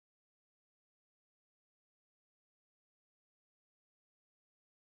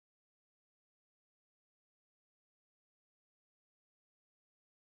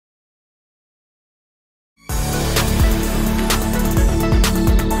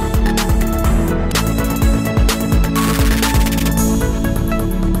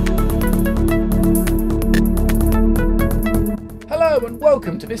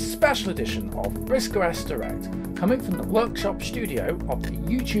to this special edition of RISC OS Direct, coming from the workshop studio of the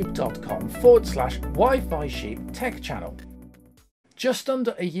youtube.com/Wi-Fi Sheep tech channel. Just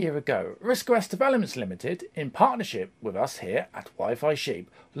under a year ago, RISC OS Developments Limited, in partnership with us here at Wi-Fi Sheep,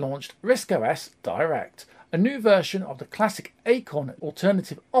 launched RISC OS Direct, a new version of the classic Acorn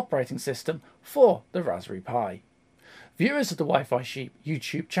alternative operating system for the Raspberry Pi. Viewers of the Wi-Fi Sheep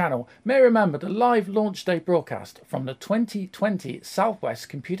YouTube channel may remember the live launch day broadcast from the 2020 Southwest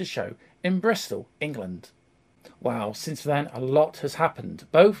Computer Show in Bristol, England. Wow, since then a lot has happened,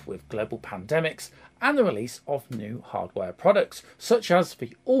 both with global pandemics and the release of new hardware products, such as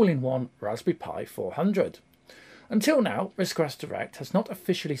the all-in-one Raspberry Pi 400. Until now, RISC OS Direct has not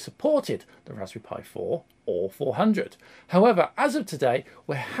officially supported the Raspberry Pi 4 or 400. However, as of today,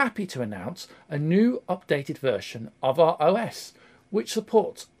 we're happy to announce a new updated version of our OS, which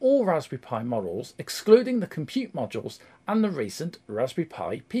supports all Raspberry Pi models, excluding the compute modules and the recent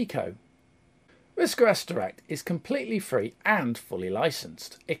Rpi Pico. RISC OS Direct is completely free and fully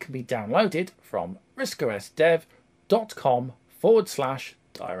licensed. It can be downloaded from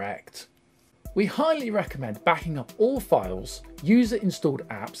riscosdev.com/direct. We highly recommend backing up all files, user-installed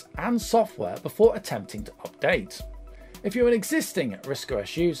apps and software before attempting to update. If you're an existing RISC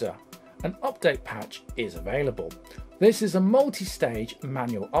OS user, an update patch is available. This is a multi-stage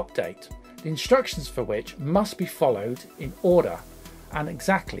manual update, the instructions for which must be followed in order and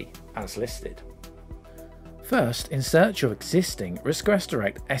exactly as listed. First, insert your existing RISC OS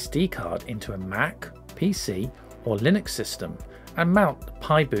Direct SD card into a Mac, PC or Linux system and mount the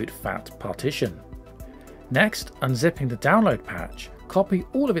PiBoot FAT partition. Next, unzipping the download patch, copy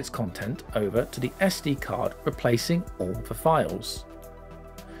all of its content over to the SD card, replacing all the files.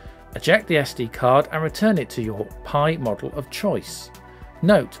 Eject the SD card and return it to your Pi model of choice.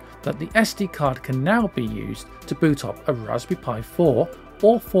 Note that the SD card can now be used to boot up a Raspberry Pi 4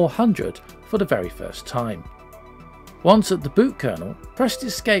 or 400 for the very first time. Once at the boot kernel, press the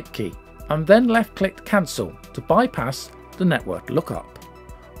escape key and then left-click Cancel to bypass the network lookup.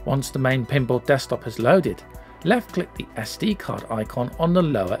 Once the main pinboard desktop has loaded, left-click the SD card icon on the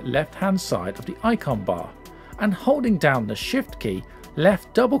lower left-hand side of the icon bar and holding down the Shift key,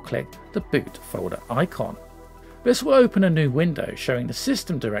 left double-click the boot folder icon. This will open a new window showing the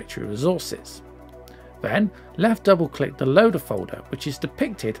system directory resources. Then left double-click the loader folder, which is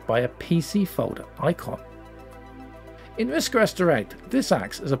depicted by a PC folder icon. In RISC OS Direct, this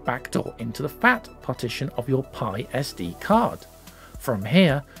acts as a backdoor into the FAT partition of your Pi SD card. From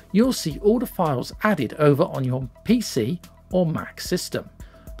here, you'll see all the files added over on your PC or Mac system.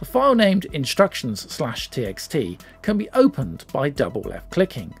 The file named instructions/txt can be opened by double left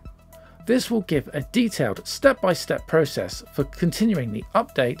clicking. This will give a detailed step-by-step process for continuing the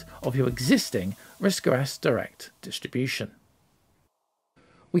update of your existing RISC OS Direct distribution.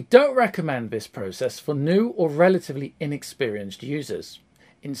 We don't recommend this process for new or relatively inexperienced users.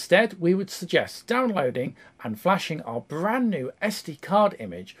 Instead, we would suggest downloading and flashing our brand new SD card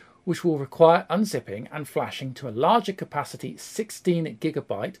image, which will require unzipping and flashing to a larger capacity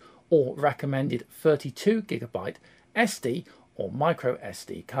 16GB or recommended 32GB SD or micro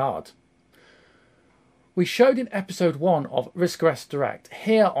SD card. We showed in episode 1 of RISC OS Direct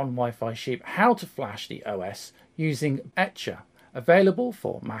here on Wi-Fi Sheep how to flash the OS using Etcher, available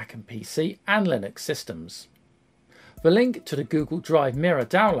for Mac and PC and Linux systems. The link to the Google Drive Mirror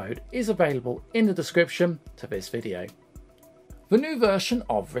download is available in the description to this video. The new version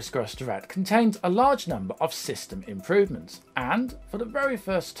of RISC OS Direct contains a large number of system improvements and, for the very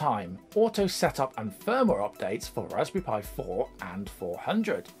first time, auto setup and firmware updates for Raspberry Pi 4 and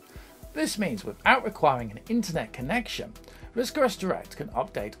 400. This means without requiring an internet connection, RISC OS Direct can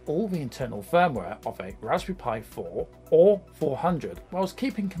update all the internal firmware of a Raspberry Pi 4 or 400 whilst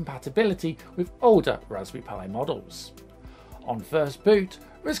keeping compatibility with older Raspberry Pi models. On first boot,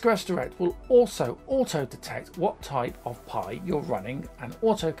 RISC OS Direct will also auto-detect what type of Pi you're running and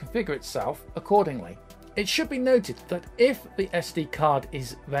auto-configure itself accordingly. It should be noted that if the SD card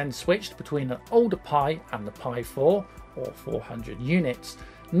is then switched between an older Pi and the Pi 4 or 400 units,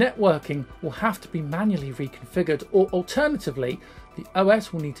 networking will have to be manually reconfigured, or alternatively, the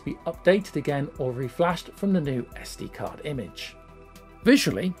OS will need to be updated again or reflashed from the new SD card image.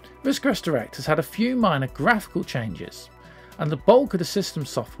 Visually, RISC OS Direct has had a few minor graphical changes, and the bulk of the system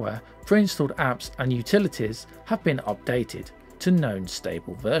software, pre-installed apps and utilities have been updated to known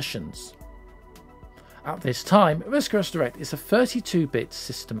stable versions. At this time, RISC OS Direct is a 32-bit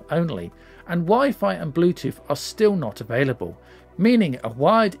system only, and Wi-Fi and Bluetooth are still not available, meaning a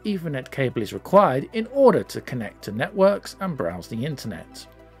wired Ethernet cable is required in order to connect to networks and browse the internet.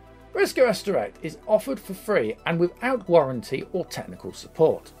 RISC OS Direct is offered for free and without warranty or technical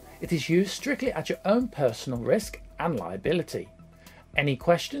support. It is used strictly at your own personal risk and liability. Any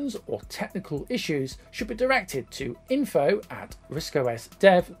questions or technical issues should be directed to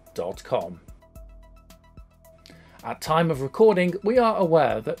info@riscosdev.com. At time of recording, we are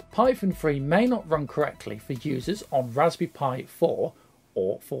aware that Python 3 may not run correctly for users on Raspberry Pi 4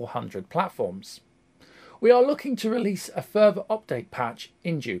 or 400 platforms. We are looking to release a further update patch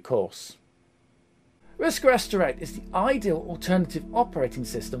in due course. RISC OS Direct is the ideal alternative operating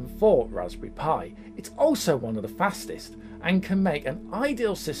system for Raspberry Pi. It's also one of the fastest and can make an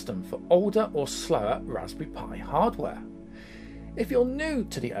ideal system for older or slower Raspberry Pi hardware. If you're new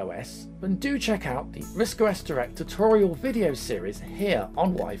to the OS, then do check out the RISC OS Direct tutorial video series here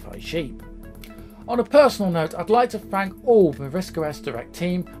on Wi-Fi Sheep. On a personal note, I'd like to thank all the RISC OS Direct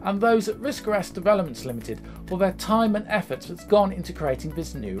team and those at RISC OS Developments Limited for their time and efforts that's gone into creating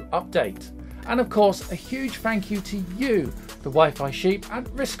this new update. And of course, a huge thank you to you, the Wi-Fi Sheep and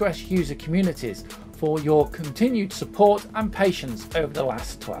RISC OS user communities, for your continued support and patience over the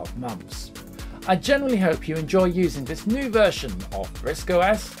last 12 months. I genuinely hope you enjoy using this new version of RISC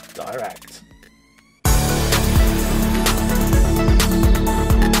OS Direct.